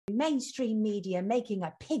mainstream media making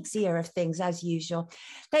a pig's ear of things as usual.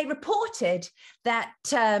 They reported that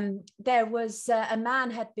there was a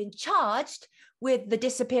man had been charged with the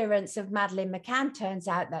disappearance of Madeleine McCann. Turns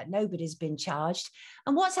out that nobody's been charged.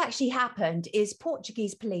 And what's actually happened is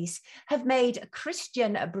Portuguese police have made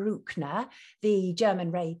Christian Bruckner, the German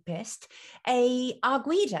rapist, a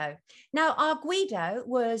arguido. Now, arguido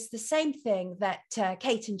was the same thing that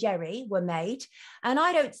Kate and Jerry were made. And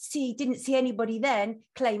I didn't see anybody then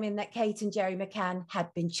claiming that Kate and Jerry McCann had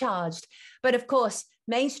been charged. But of course,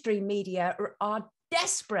 mainstream media are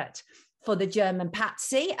desperate for the German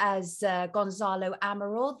patsy, as Gonzalo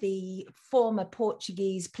Amaral, the former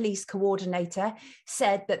Portuguese police coordinator,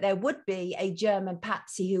 said that there would be a German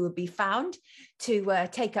patsy who would be found to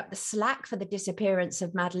take up the slack for the disappearance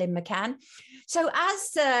of Madeleine McCann. So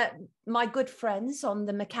as my good friends on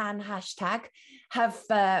the McCann hashtag have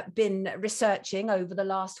been researching over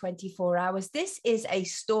the last 24 hours, this is a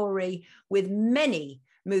story with many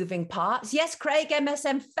moving parts. Yes, Craig,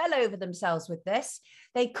 MSM fell over themselves with this.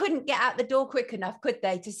 They couldn't get out the door quick enough, could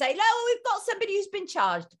they, to say, no, we've got somebody who's been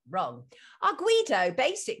charged. Wrong. Arguido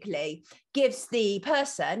basically gives the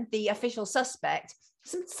person, the official suspect,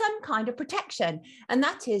 some kind of protection. And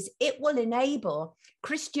that is, it will enable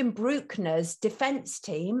Christian Bruckner's defense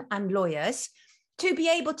team and lawyers to be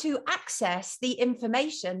able to access the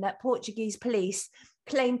information that Portuguese police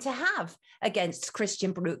claim to have against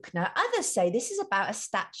Christian Bruckner. Others say this is about a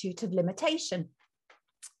statute of limitation.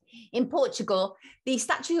 In Portugal, the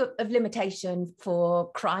statute of limitation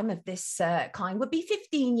for crime of this kind would be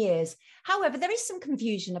 15 years. However, there is some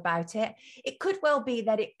confusion about it. It could well be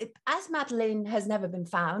that as Madeleine has never been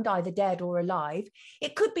found, either dead or alive,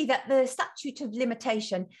 it could be that the statute of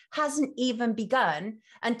limitation hasn't even begun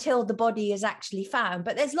until the body is actually found.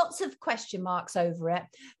 But there's lots of question marks over it.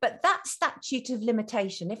 But that statute of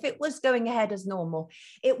limitation, if it was going ahead as normal,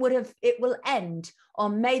 it will end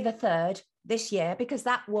on May the 3rd, this year, because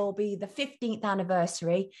that will be the 15th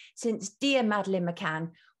anniversary since dear Madeleine McCann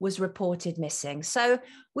was reported missing. So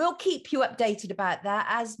we'll keep you updated about that.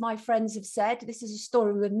 As my friends have said, this is a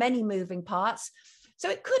story with many moving parts. So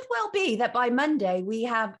it could well be that by Monday we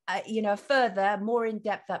have a further, more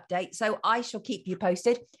in-depth update. So I shall keep you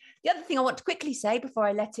posted. The other thing I want to quickly say before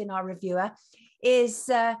I let in our reviewer is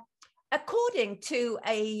according to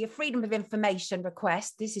a Freedom of Information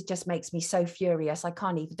request, just makes me so furious.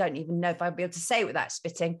 Don't even know if I'll be able to say it without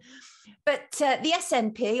spitting. But the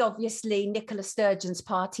SNP, obviously Nicola Sturgeon's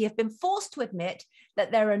party, have been forced to admit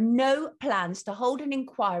that there are no plans to hold an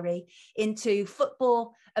inquiry into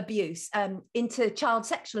football abuse, into child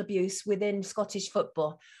sexual abuse within Scottish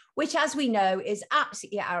football, which, as we know, is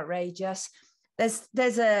absolutely outrageous.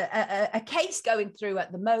 There's a case going through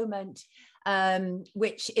at the moment,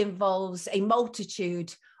 which involves a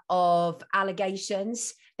multitude of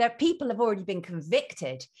allegations. People have already been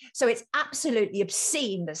convicted. So it's absolutely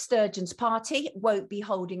obscene that Sturgeon's party won't be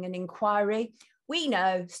holding an inquiry. We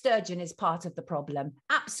know Sturgeon is part of the problem,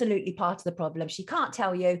 absolutely part of the problem. She can't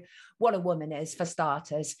tell you what a woman is, for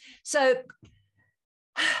starters. So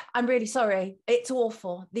I'm really sorry. It's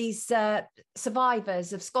awful. These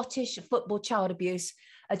survivors of Scottish football child abuse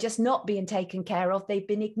are just not being taken care of. They've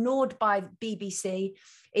been ignored by BBC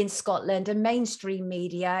in Scotland and mainstream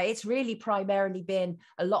media. It's really primarily been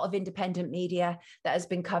a lot of independent media that has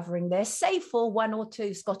been covering this, save for one or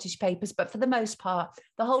two Scottish papers. But for the most part,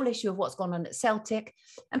 the whole issue of what's gone on at Celtic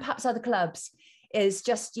and perhaps other clubs is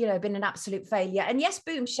just, been an absolute failure. And yes,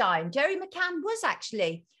 boom, shine. Jerry McCann was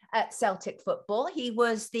actually at Celtic football. He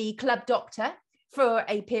was the club doctor for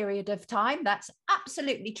a period of time. That's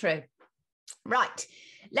absolutely true. Right,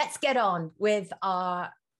 let's get on with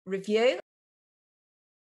our review.